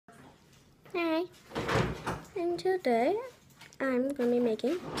Hi, and today I'm going to be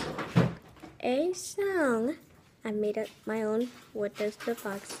making a song. I made it my own What Does the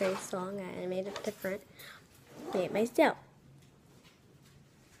Fox Say song. I made it different. Made it myself.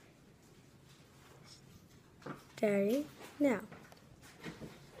 Starting now.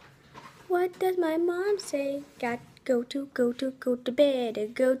 What does my mom say? Got go to bed. Go to bed.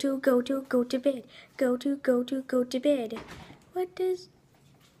 Go to bed. Go to bed. What does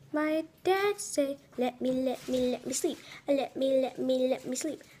my dad say? Let me sleep. Let me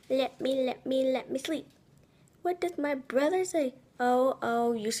sleep. Let me sleep. What does my brother say?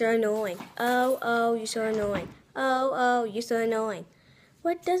 Oh, you're so annoying. Oh, you're so annoying. Oh, you're so annoying.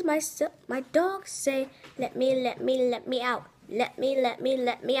 What does my dog say? Let me out. Let me out.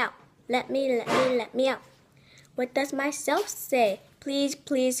 Let me out. What does myself say? Please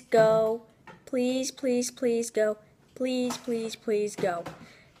go. Please go. Please go.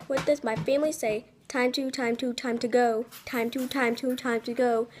 What does my family say? Time to go. Time to go. Time to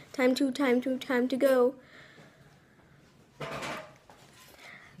go.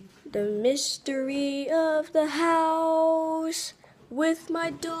 The mystery of the house, with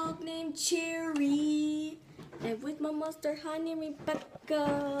my dog named Cherry, and with my monster honey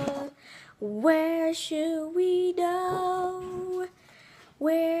Rebecca. Where should we go?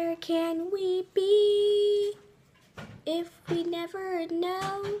 Where can we be if we never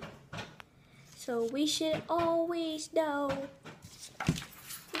know? So we should always know.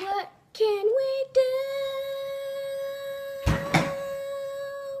 What can we do?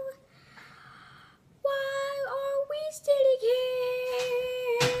 Sitting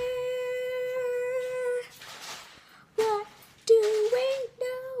here, what do we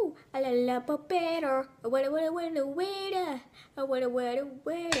know? A little better. What a waiter. What a waiter.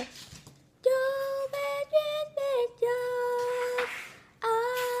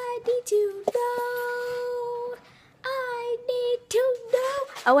 I need to know. I need to know.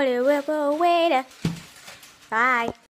 I want a waiter. Bye.